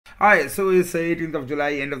Hi, so it's 18th of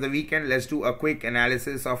July, end of the weekend. Let's do a quick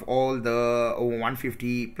analysis of all the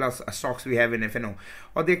 150 plus stocks we have in FNO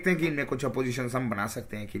और देखते हैं कि इनमें कुछ positions हम बना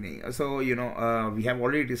सकते हैं कि नहीं. So we have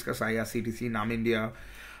already discussed IRCTC, नाम इंडिया,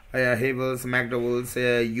 हेवल्स, मैकडोवल्स,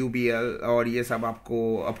 UBL और ये सब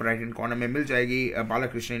आपको अपर राइट हैंड कॉर्नर में मिल जाएगी.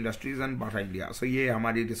 Balakrishna industries and Bata India. सो ये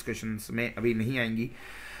हमारी डिस्कशंस में अभी नहीं आएंगी.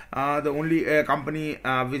 The only company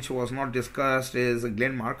which was not discussed is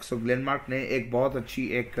Glenmark. So Glenmark ने एक बहुत अच्छी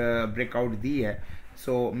एक breakout दी है.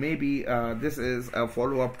 So maybe this is a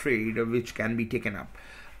follow-up trade which can be taken up.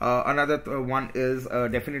 Another one is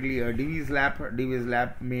definitely Divi's Lab. Divi's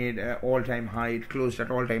Lab made all-time high. It closed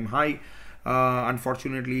at all-time high.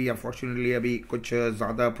 Unfortunately अभी कुछ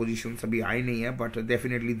ज़्यादा positions अभी आई नहीं है, but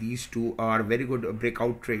definitely these two are very good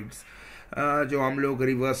breakout trades. जो हम लोग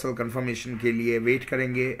reversal confirmation के लिए वेट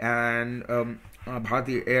करेंगे. And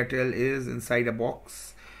Bharti Airtel is inside a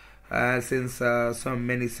box since so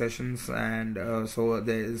many sessions, and so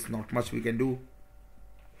there is not much we can do.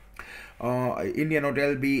 Indian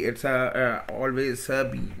Hotel B, it's always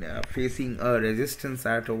been facing a resistance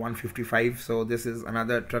at 155, so this is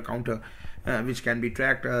another counter which can be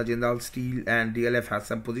tracked. Jindal Steel and DLF has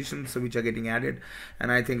some positions which are getting added,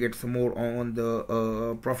 and I think it's more on the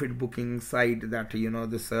profit booking side that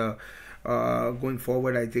this going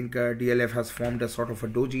forward. I think DLF has formed a sort of a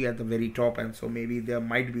doji at the very top, and so maybe there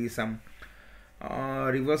might be some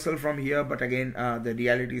reversal from here. But again, the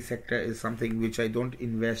reality sector is something which I don't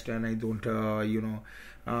invest and I don't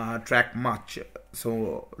track much,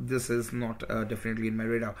 so this is not definitely in my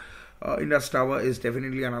radar. Indus Tower is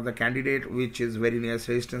definitely another candidate which is very near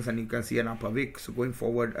resistance, and you can see an upper wick. So going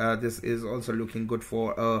forward, this is also looking good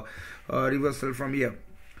for a reversal from here.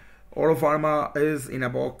 Oro Pharma is in a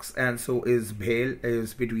box, and so is BHEL,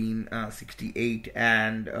 is between 68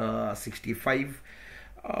 and 65.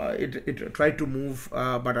 It tried to move,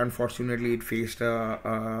 but unfortunately it faced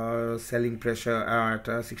selling pressure at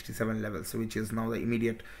 67 levels, which is now the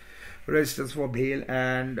immediate resistance for BHEL,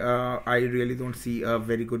 and I really don't see a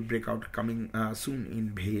very good breakout coming soon in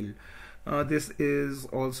BHEL. This is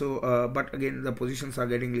also, but again the positions are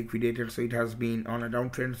getting liquidated, so it has been on a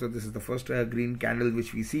downtrend. So this is the first green candle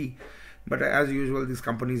which we see, but as usual these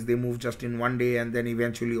companies, they move just in one day, and then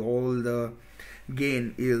eventually all the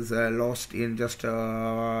gain is lost in just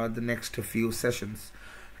the next few sessions.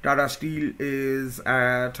 Tata Steel is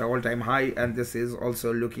at all-time high, and this is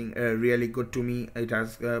also looking really good to me. It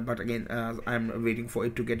has, but again, I'm waiting for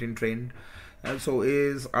it to get in trend. So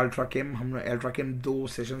is Ultrachem. Ultrachem 2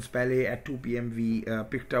 sessions पहले at 2 PM we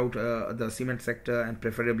picked out the cement sector, and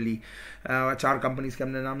preferably 4 companies के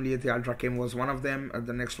हमने नाम लिए थे. Ultrachem was one of them.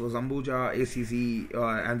 The next was Ambuja, ACC,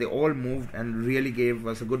 and they all moved and really gave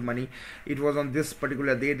us a good money. It was on this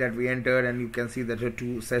particular day that we entered, and you can see that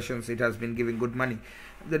 2 sessions it has been giving good money.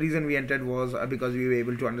 The reason we entered was because we were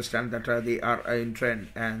able to understand that they are in trend,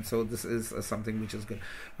 and so this is something which is good.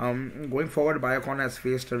 Going forward, Biocon has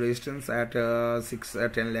faced resistance at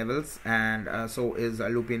 610 levels, and so is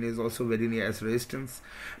Lupin is also very near its resistance.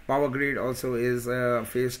 Power Grid also is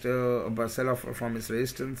faced a sell-off from its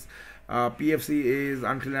resistance. PFC is,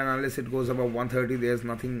 until and unless it goes above 130, there's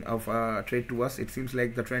nothing of a trade to us. It seems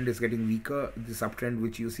like the trend is getting weaker, this uptrend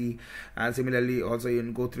which you see. And similarly also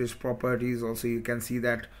in Godrej Properties also you can see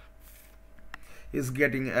that is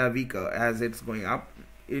getting weaker as it's going up.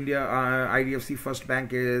 India IDFC First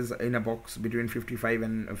Bank is in a box between 55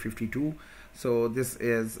 and 52, so this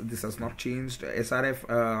has not changed.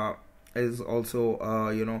 SRF is also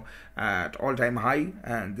at all-time high,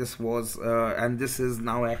 and this was and this is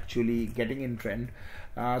now actually getting in trend.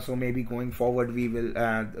 So maybe going forward we will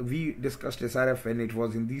we discussed SRF when it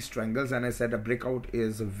was in these triangles, and I said a breakout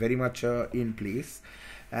is very much in place,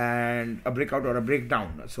 and a breakout or a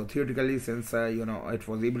breakdown. So theoretically, since it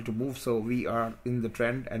was able to move, so we are in the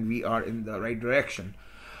trend and we are in the right direction.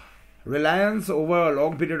 Reliance over a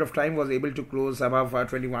long period of time was able to close above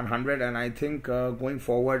 2100, and I think going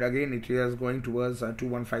forward again it is going towards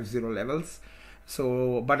 2150 levels.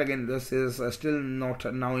 So but again this is still not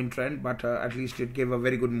now in trend, but at least it gave a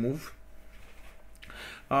very good move.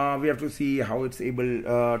 We have to see how it's able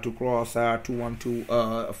to cross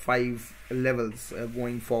 2125 levels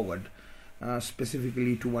going forward,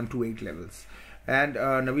 specifically 2128 levels. And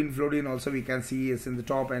Navin Florin also we can see is in the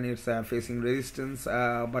top, and it's facing resistance,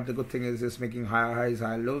 but the good thing is it's making higher highs,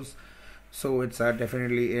 higher lows, so it's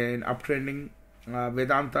definitely in uptrending.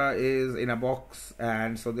 Vedanta is in a box,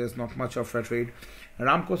 and so there's not much of a trade.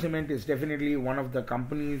 Ramco Cement is definitely one of the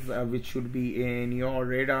companies which should be in your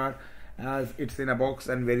radar, as it's in a box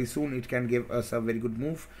and very soon it can give us a very good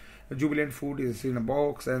move. Jubilant Food is in a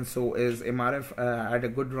box, and so is MRF, had a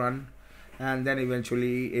good run, and then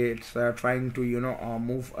eventually it's trying to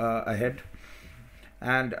move ahead.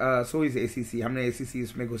 And so is ACC. हमने ACC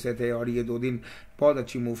इसमें घुसे थे और ये 2 दिन बहुत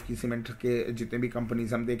अच्छी move की सीमेंट के जितने भी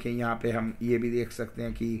कंपनीज हम देखें. यहाँ पे हम ये भी देख सकते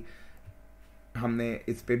हैं कि हमने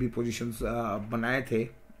इस पे भी पोजीशंस बनाए थे.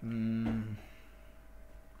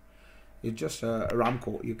 It's just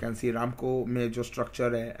Ramco. You can see Ramco में जो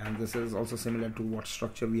स्ट्रक्चर है, and this is also similar to what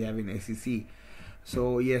structure we have in ACC. So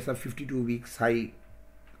ये सब 52 वीक्स हाई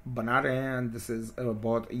बना रहे हैं, एंड दिस इज़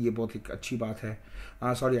बहुत एक अच्छी बात है.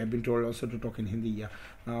 Sorry, I been told also to talk in Hindi. या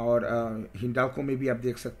और हिंडाल्को में भी आप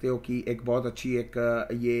देख सकते हो कि एक बहुत अच्छी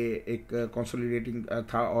ये एक कंसोलिडेटिंग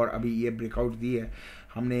था और अभी ये ब्रेकआउट दी है.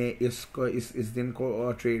 हमने इस दिन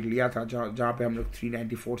को ट्रेड लिया था जहाँ पे हम लोग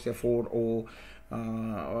 394 से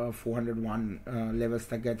 401 लेवल्स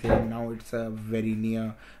तक गए थे. Now it's very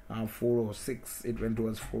near 406. It went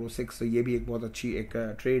towards 406. तो ये भी एक बहुत अच्छी एक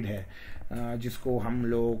ट्रेड है जिसको हम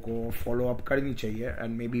लोगों को फॉलो अप करनी चाहिए,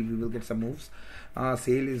 and may be we will get some moves.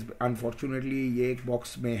 Cell is unfortunately ये एक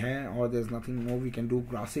बॉक्स में है और there is nothing more we can do.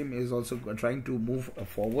 Grasim is also trying to move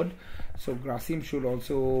forward, so Grasim should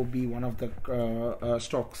also be one of the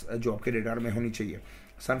stocks जो आपके radar में होनी चाहिए.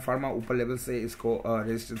 सन फार्मा ऊपर लेवल से इसको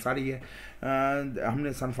रेजिस्टेंस आ रही है.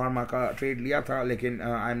 हमने सन फार्मा का ट्रेड लिया था, लेकिन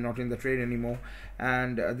I am not in the trade any more,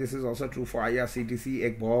 and this is also true for IRCTC.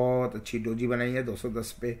 एक बहुत अच्छी डोजी बनाई है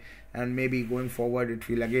 210 पे, and may be going forward it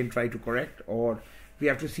will again try to correct, और we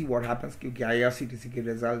have to see what happens, क्योंकि IRCTC के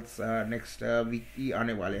results next week ही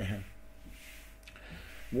आने वाले हैं.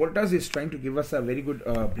 Voltas is trying to give us a very good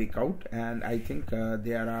breakout, and I think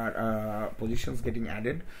there are positions getting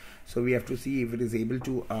added, so we have to see if it is able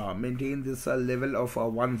to maintain this level of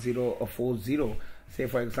 1040, say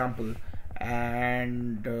for example,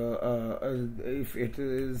 and if it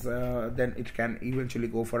is then it can eventually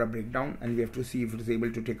go for a breakdown, and we have to see if it is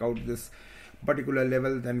able to take out this particular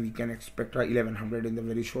level. Then we can expect 1100 in the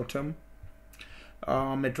very short term.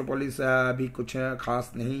 Metropolis भी कुछ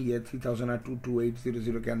खास नहीं, ये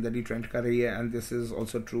 3002-2800 के अंदर ही trend कर रही है, and this is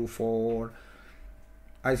also true for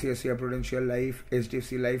ICICI Prudential Life.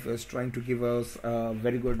 HDFC Life is trying to give us a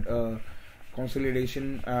very good consolidation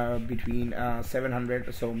between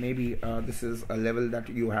 700, so maybe this is a level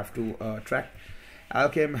that you have to track.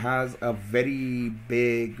 Alchem has a very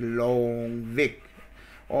big long wick,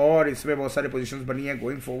 और इसमें बहुत सारे positions बनी है.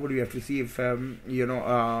 Going forward we have to see if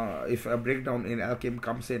if a breakdown in Alchem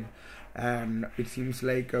comes in, and it seems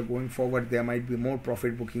like going forward there might be more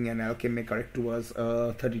profit booking, and Alchem may correct towards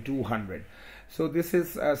 3200. So this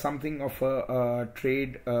is something of a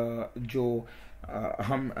trade जो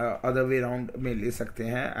हम other way round में ले सकते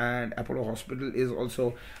हैं, and Apollo Hospital is also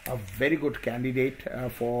a very good candidate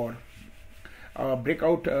for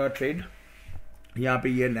breakout trade. यहाँ पे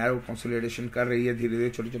ये narrow consolidation कर रही है, धीरे धीरे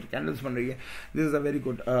छोटे छोटे कैंडल्स बन रही है. This is a very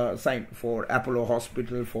good sign for Apollo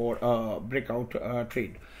Hospital for breakout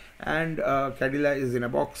trade. And Cadila is in a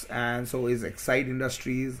box, and so is Exide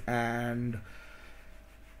Industries, and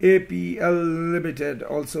APL Limited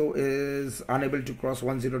also is unable to cross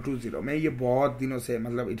 1020. मैं ये बहुत दिनों से,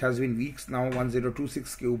 मतलब it has been weeks now,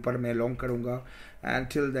 1026 के ऊपर मैं long करूँगा, and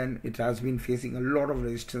till then it has been facing a lot of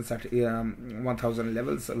resistance at 1000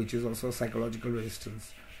 levels, which is also psychological resistance.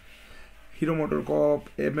 Hero MotoCorp,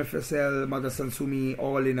 MFSL, Motherson Sumi,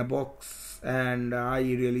 all in a box, and I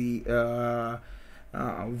really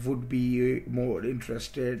would be more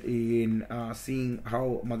interested in seeing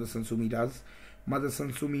how Motherson Sumi does.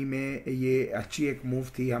 Motherson Sumi में ये अच्छी एक move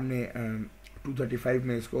थी. हमने 235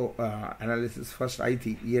 में इसको analysis first आई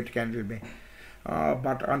थी ये कैंडल में,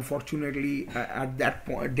 but unfortunately at that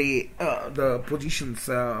point the positions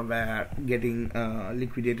were getting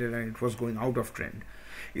liquidated, and it was going out of trend.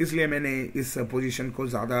 इसलिए मैंने इस पोजीशन को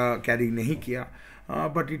ज़्यादा कैरी नहीं किया,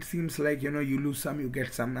 but it seems like you lose some, you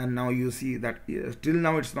get some, and now you see that till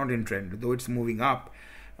now it's not in trend, though it's moving up.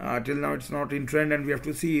 Till now it's not in trend, and we have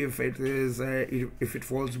to see if it is if it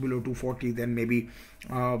falls below 240, then maybe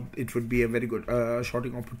it would be a very good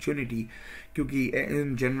shorting opportunity, क्योंकि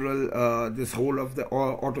in general this whole of the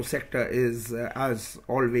auto sector is as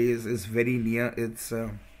always is very near its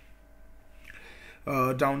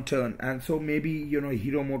downturn, and so maybe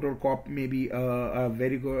Hero MotoCorp may be a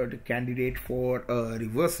very good candidate for a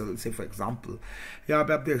reversal. Say for example, यहाँ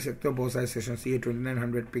पे आप देख सकते हो बहुत सारे sessions ये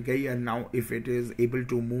 2900 पे गई, and now if it is able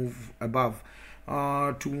to move above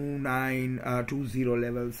 2920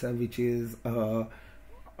 levels, which is a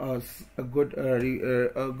good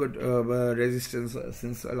resistance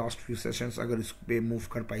since last few sessions, अगर इस पे move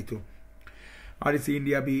कर पाई तो. REC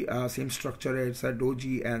India भी same structure है, it's a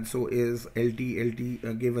doji, and so is LT. LT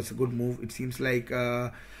gave us a good move. It seems like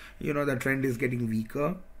the trend is getting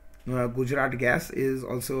weaker, Gujarat Gas is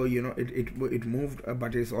also, it moved,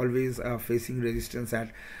 but is always facing resistance at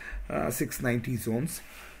 690 zones.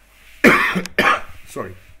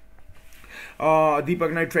 Sorry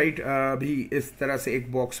Deepak nitrite भी इस तरह से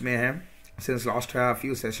एक box में है since last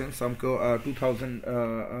few sessions. हमको 2000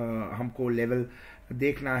 हमको level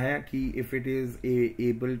देखना है कि if it is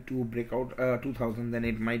able to break out 2000 then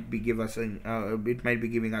it might be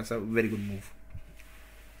giving us a very good move.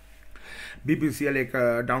 BPCL एक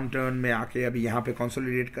डाउन टर्न में आके अभी यहाँ पे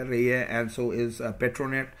कंसोलिडेट कर रही है, एंड सो इज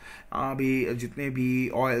पेट्रोनेट. अभी जितने भी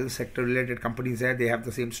ऑयल सेक्टर रिलेटेड कंपनीज है, they have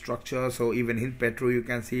the same structure. So even Hind petro you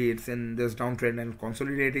can see it's in this down trend and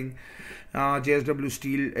consolidating. JSW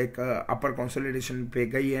steel एक अपर कंसोलिडेशन पे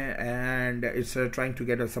गई है and it's trying to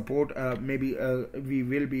get a support. May be we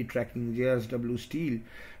will be trekking JSW steel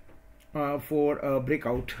for a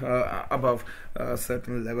breakout above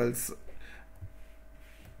certain levels.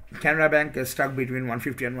 Canara Bank is stuck between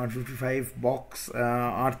 150 and 155 box.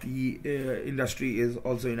 Aarti industry is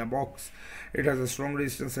also in a box. It has a strong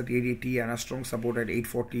resistance at 880 and a strong support at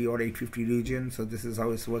 840 or 850 region. So this is how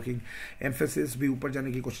it's working. Emphasis भी ऊपर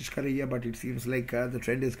जाने की कोशिश कर रही है, but it seems like the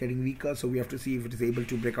trend is getting weaker. So we have to see if it is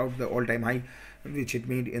able to break out the all-time high which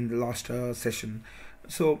it made in the last session.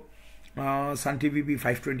 So Sun TV भी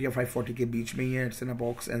 520 या 540 के बीच में ही है. It's in a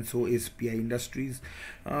box and so is PI industries.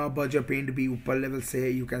 Berger paint भी ऊपर level से,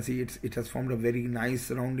 you can see it has formed a very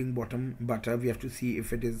nice rounding bottom, but we have to see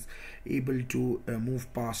if it is able to move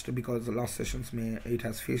past, because last sessions में it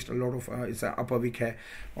has faced a lot of its upper week है,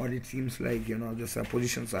 और it seems like this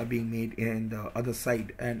positions are being made in the other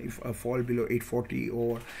side, and if a fall below 840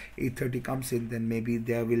 or 830 comes in, then maybe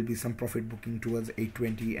there will be some profit booking towards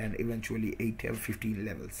 820 and eventually 815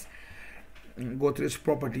 levels. Godrej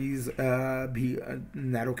Properties भी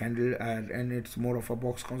narrow candle and it's more of a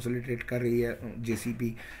box consolidate कर रही है. JCP,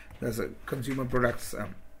 that's a consumer products,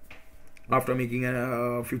 after making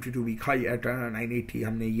a 52 week high at 980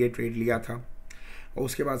 हमने ये trade लिया था, और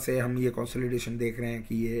उसके बाद से हम ये कंसोलिडेशन देख रहे हैं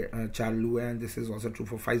कि ये चालू है. And this is also true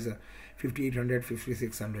for Pfizer. 5800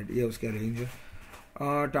 5600 ये उसका रेंज है.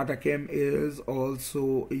 Tata Chem is also,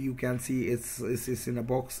 you can see it's in a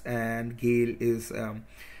box, and GAIL is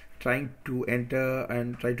trying to enter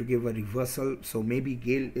and try to give a reversal. So maybe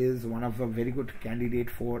GAIL is one of a very good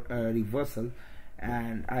candidate for a reversal,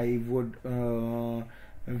 and I would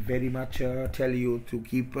very much tell you to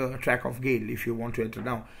keep track of GAIL if you want to enter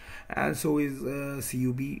now. And so is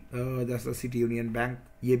CUB, that's the City Union Bank.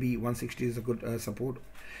 Ye bhi 160 is a good support.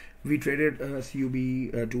 We traded CUB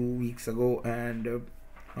 2 weeks ago, and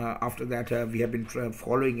after that we have been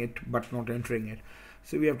following it but not entering it.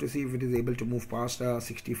 So we have to see if it is able to move past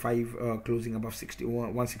 65, closing above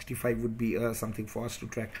 165 would be something for us to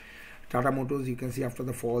track. Tata Motors, you can see after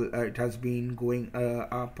the fall, it has been going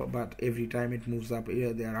up, but every time it moves up,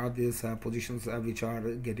 there are these positions which are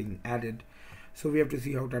getting added. So we have to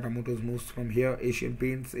see how Tata Motors moves from here. Asian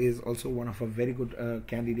Paints is also one of a very good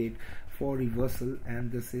candidate for reversal,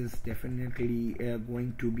 and this is definitely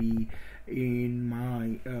going to be in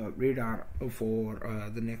my radar for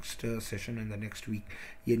the next session in the next week.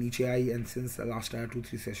 ये नीचे आई, and since the last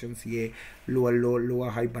 2-3 sessions ये lower low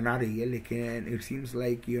lower high बना रही है, लेकिन it seems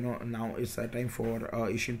like now it's a time for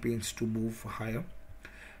Asian Paints to move higher.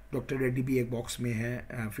 Dr. Reddy भी एक box में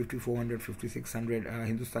है, 5400 5600.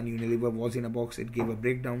 Hindustan Unilever was in a box, it gave a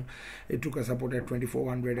breakdown, it took a support at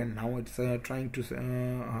 2400, and now it's trying to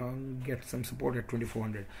get some support at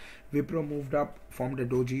 2400. Wipro moved up, formed a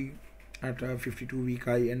doji at a 52 week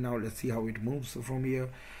high, and now let's see how it moves from here.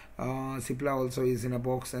 Cipla also is in a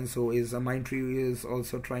box, and so is Mindtree is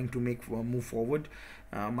also trying to move forward.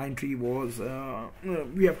 Mindtree was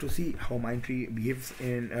we have to see how Mindtree behaves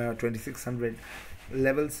in 2600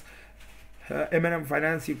 levels. M&M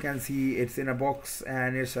Finance, you can see it's in a box,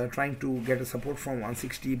 and it's trying to get a support from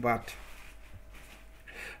 160, but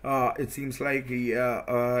it seems like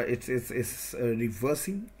it's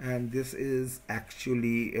reversing, and this is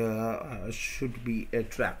actually should be a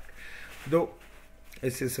trap, though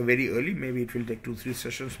it's very early. Maybe it will take 2-3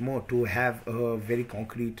 sessions more to have a very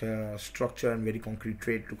concrete structure and very concrete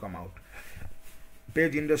trade to come out.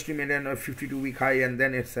 Page Industry made a 52 week high, and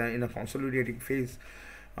then it's in a consolidating phase.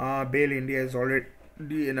 Bale India is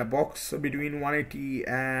already in a box between 180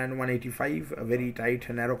 and 185, a very tight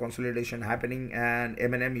narrow consolidation happening. And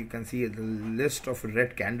M&M, you can see the list of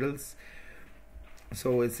red candles,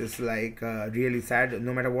 so it's like really sad.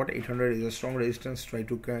 No matter what, 800 is a strong resistance. Try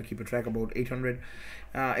to keep a track about 800.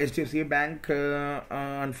 HDFC Bank,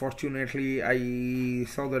 unfortunately I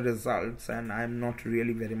saw the results, and I'm not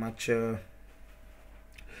really very much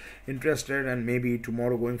interested, and maybe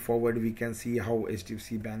tomorrow going forward we can see how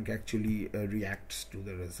HDFC Bank actually reacts to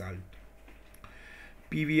the result.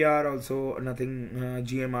 PVR also nothing.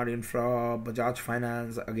 GMR Infra, Bajaj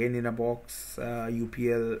Finance again in a box.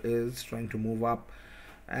 UPL is trying to move up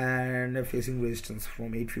and facing resistance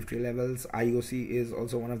from 850 levels. IOC is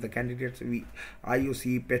also one of the candidates.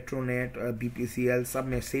 IOC, Petronet, BPCL, सब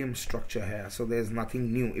में same structure है, so there's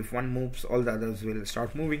nothing new. If one moves, all the others will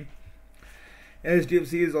start moving.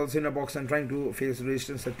 HDFC is also in a box and trying to face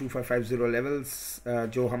resistance at 2550 levels,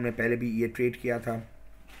 जो हमने पहले भी ये trade किया था.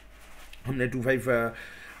 हमने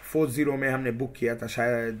 2540 में हमने बुक किया था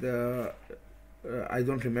शायद. I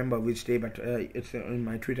don't remember which day, but it's in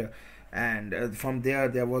my Twitter. And from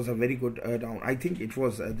there was a very good down. I think it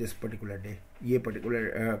was this particular day. ये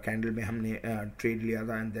particular candle में हमने trade लिया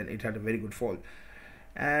था, and then it had a very good fall.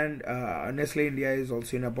 And Nestle India is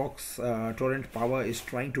also in a box. Torrent Power is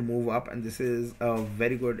trying to move up, and this is a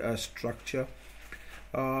very good structure.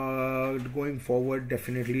 Going forward,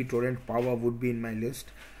 definitely Torrent Power would be in my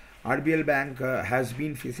list. RBL Bank has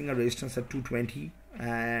been facing a resistance at 220,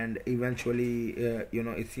 and eventually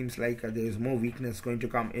it seems like there is more weakness going to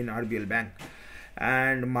come in RBL Bank.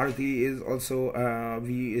 And Maruti is also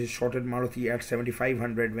we shorted Maruti at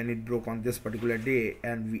 7500 when it broke on this particular day,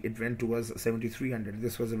 and it went towards 7300.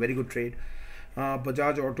 This was a very good trade.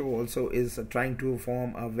 Bajaj Auto also is trying to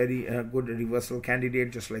form a very good reversal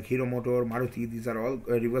candidate, just like Hero Motor, Maruti. These are all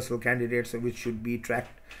reversal candidates which should be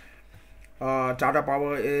tracked. Tata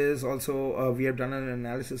Power is also we have done an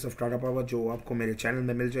analysis of Tata Power जो आपको मेरे channel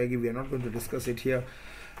में मिल जाएगी. We are not going to discuss it here.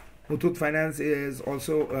 Muthoot Finance is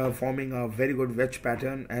also forming a very good wedge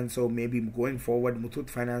pattern, and so maybe going forward Muthoot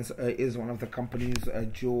Finance is one of the companies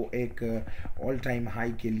जो एक all time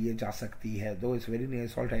high के लिए जा सकती है. Though it's very near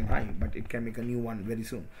its all time high, but it can make a new one very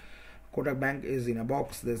soon. Kotak Bank is in a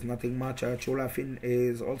box. There's nothing much. Chola Fin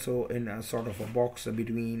is also in a sort of a box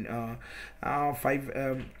between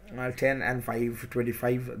 510 and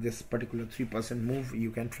 525. This particular 3% move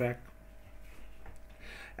you can track.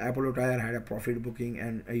 Apollo Tyre had a profit booking,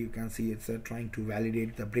 and you can see it's trying to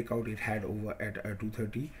validate the breakout it had over at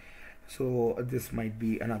 230. So this might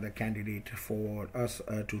be another candidate for us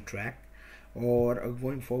to track. Or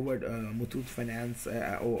going forward, Muthoot Finance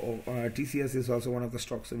or TCS is also one of the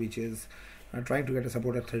stocks which is trying to get a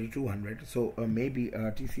support at 3200. So maybe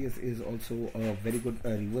TCS is also a very good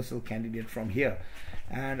reversal candidate from here,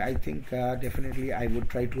 and I think definitely I would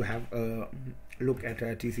try to have a look at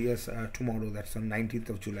TCS tomorrow. That's on 19th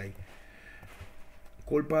of July.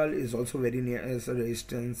 Kolpal is also very near as a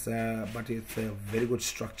resistance, but it's a very good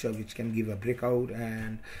structure which can give a breakout.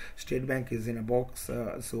 And State Bank is in a box,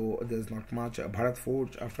 so there's not much. Bharat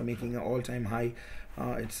Forge, after making an all-time high,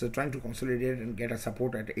 it's trying to consolidate and get a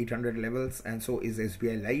support at 800 levels, and so is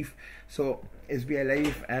SBI Life. So SBI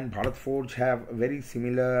Life and Bharat Forge have very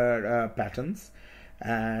similar patterns.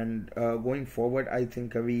 And going forward, I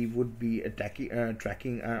think we would be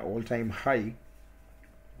tracking an all-time high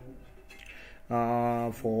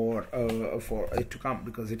for it to come,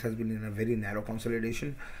 because it has been in a very narrow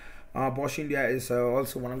consolidation. Bosch India is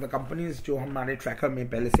also one of the companies जो हमारे tracker में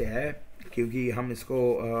पहले से है, क्योंकि हम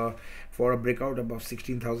इसको for a breakout above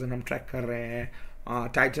 16,000 हम ट्रैक कर रहे हैं.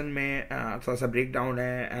 Titan में थोड़ा सा breakdown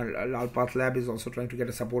है, and Lal Path Lab is also trying to get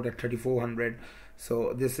a support at 3400.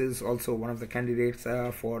 So this is also one of the candidates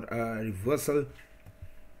for reversal.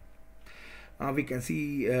 We can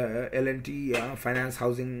see L&T Finance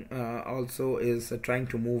Housing also is trying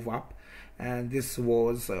to move up, and this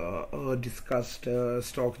was a discussed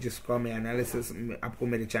stock जिसका मैं analysis आपको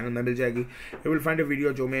मेरे channel में मिल जाएगी. You will find a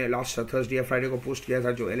video जो मैं last Thursday या Friday को post किया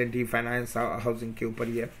था, जो L&T Finance Housing के ऊपर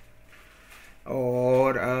ही है.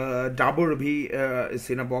 और Dabur भी is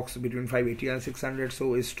in a box between 580 and 600.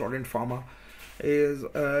 So is Torrent Pharma is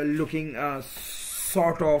looking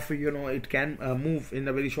sort of, it can move in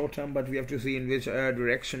the very short term, but we have to see in which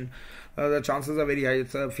direction. The chances are very high.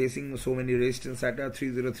 It's facing so many resistance at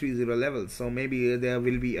 3030 levels, so maybe there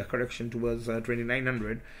will be a correction towards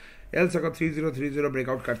 2900. else अगर 3030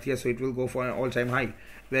 breakout करती है, so it will go for an all time high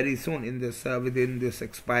very soon in this within this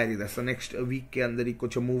expiry. That's the next week के अंदर ही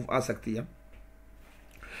कुछ move आ सकती है.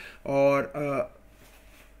 और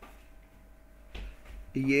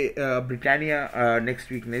ये ब्रिटानिया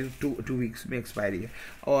नेक्स्ट वीक नहीं, टू वीक्स में एक्सपायरी है.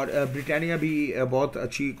 और ब्रिटानिया भी बहुत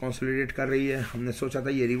अच्छी कंसोलिडेट कर रही है. हमने सोचा था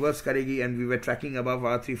ये रिवर्स करेगी, and we were trekking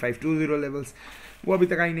above 3520 levels. वो अभी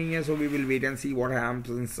तक आई नहीं है, so we will wait and see what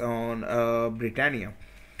happens on Britannia.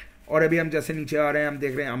 और अभी हम जैसे नीचे आ रहे हैं, हम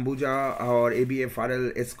देख रहे हैं अंबुजा और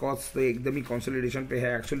ABFRL, एस्कॉस तो एकदम ही कंसोलिडेशन पे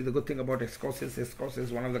है. Actually the good thing about एस्कॉस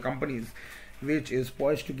is one of the companies which is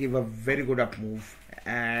poised to give a very good up move,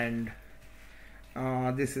 and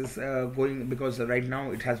This is going because right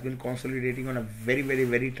now it has been consolidating on a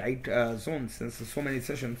very tight zone since so many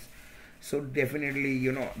sessions. So definitely,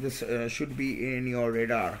 you know, this should be in your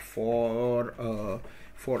radar for a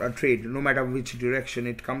trade, no matter which direction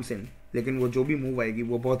it comes in. लेकिन वो जो भी move आएगी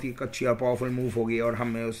वो बहुत ही अच्छी और powerful move होगी और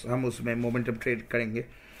हम उसमें मोमेंटम ट्रेड करेंगे.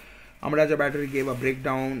 Amaraja Battery gave a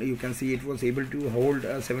breakdown. You can see it was able to hold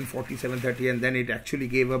 740, 730, and then it actually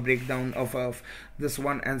gave a breakdown of this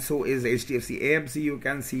one, and so is HDFC. AMC, you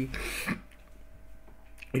can see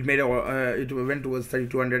it made it went towards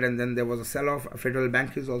 3200, and then there was a sell-off. Federal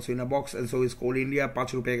Bank is also in a box, and so is Coal India.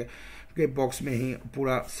 5 रुपए के box में ही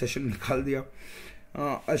पूरा session निकाल दिया.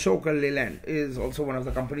 Ashok Leyland is also one of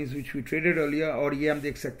the companies which we traded earlier, और ये हम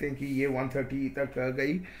देख सकते हैं कि ये 130 तक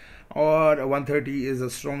गई, or 130 is a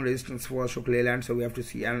strong resistance for Ashok Leyland, so we have to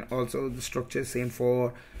see. And also the structure same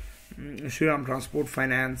for Shriram Transport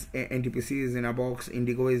Finance. NTPC is in a box.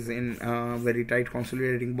 Indigo is in a very tight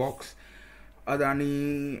consolidating box.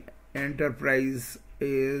 Adani Enterprise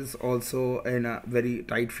is also in a very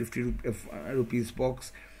tight 50 rupees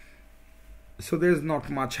box. So there's not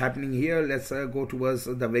much happening here. Let's go towards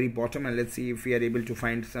the very bottom and let's see if we are able to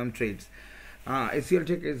find some trades. HCL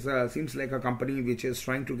Tech is seems like a company which is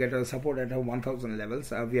trying to get a support at 1000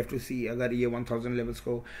 levels. We have to see अगर ये 1000 levels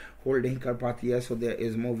को hold नहीं कर पाती है, so there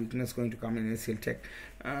is more weakness going to come in HCL Tech.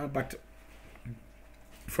 But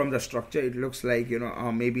from the structure it looks like, you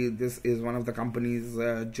know, maybe this is one of the companies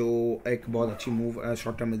जो एक बहुत अच्छी move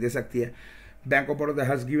short term में दे सकती है. Bank of Baroda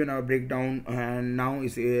has given a breakdown, and now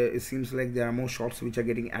it seems like there are more shorts which are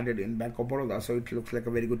getting added in Bank of Baroda, so it looks like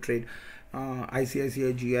a very good trade.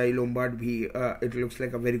 ICICI, GI, Lombard bhi, it looks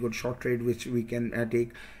like a very good short trade which we can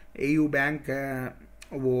take. AU Bank,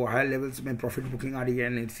 वो higher levels में profit booking आ रही है,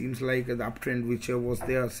 and it seems like the uptrend which was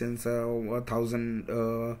there since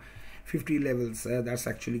 1050 levels, that's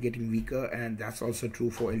actually getting weaker, and that's also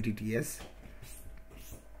true for LTTS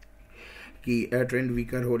कि trend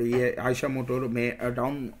weaker हो रही है. Ayesha motor में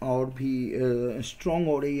down और भी स्ट्रॉन्ग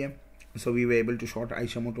हो रही है, so we were able to short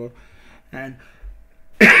Ayesha motor. And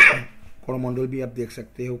Coromandel भी आप देख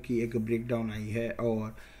सकते हो कि एक ब्रेकडाउन आई है,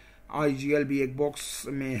 और IGL भी एक बॉक्स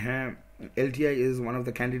में है. LTI is one of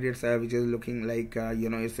the candidates which is looking like you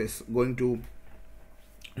know, it's going to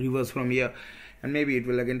reverse from here, and maybe it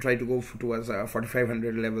will again try to go towards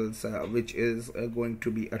 4500 levels, which is going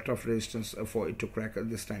to be a tough resistance for it to crack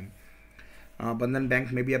this time. बंधन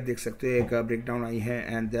bank में भी आप देख सकते हो एक breakdown आई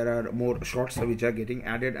है, and there are more shorts which are getting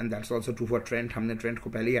added, and that's also true for trend. हमने ट्रेंड को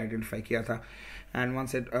पहले ही आइडेंटिफाई किया था, and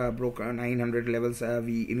once it broke 900 levels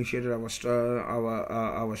we initiated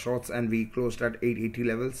our shorts and we closed at 880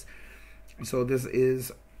 levels. So this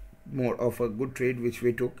is more of a good trade which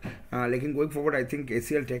we took. Lekin going forward, I think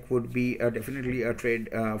HCL Tech would be definitely a trade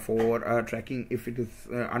for tracking if it is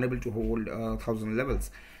unable to hold 1000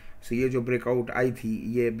 levels. So ये जो breakout आई थी,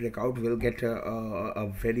 ये breakout will get a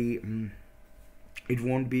very it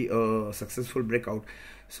won't be a successful breakout,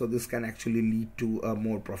 so this can actually lead to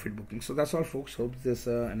more profit booking. So that's all, folks. Hope this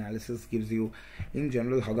analysis gives you in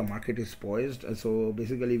general how the market is poised. So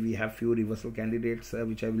basically we have few reversal candidates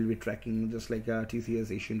which I will be tracking, just like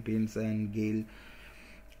TCS, Asian Paints and GAIL.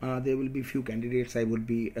 There will be few candidates I would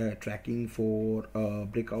be tracking for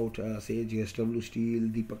breakout, say JSW Steel,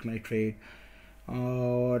 Deepak Nitrate,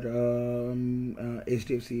 or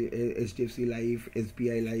HDFC Life,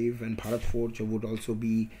 SBI Life, and Bharat Forge would also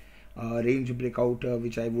be range breakout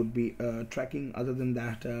which I would be tracking. Other than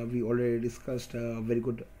that, we already discussed a very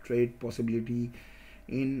good trade possibility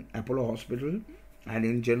in Apollo Hospital, and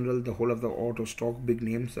in general the whole of the auto stock big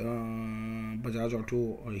names, Bajaj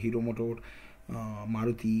Auto, Hero Motor,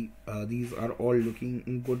 Maruti, these are all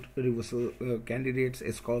looking good reversal candidates.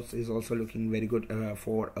 Escorts is also looking very good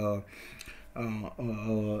for a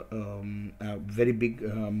very big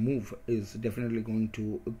move is definitely going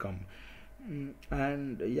to come.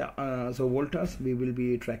 And yeah, so Voltas we will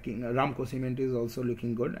be tracking. Ramco Cement is also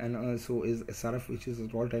looking good, and so is SRF, which is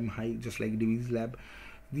at all-time high, just like Divi's Lab.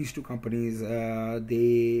 These two companies,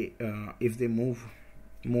 they if they move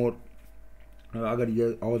more, अगर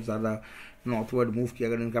ये और ज़्यादा northward move किया,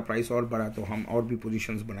 अगर इनका price और बढ़ा, तो हम और भी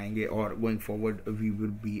पोजीशंस बनाएंगे, और going forward we will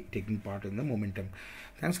be taking part in the momentum.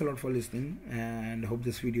 Thanks a lot for listening, and hope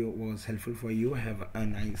this video was helpful for you. Have a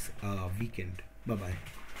nice weekend. Bye bye.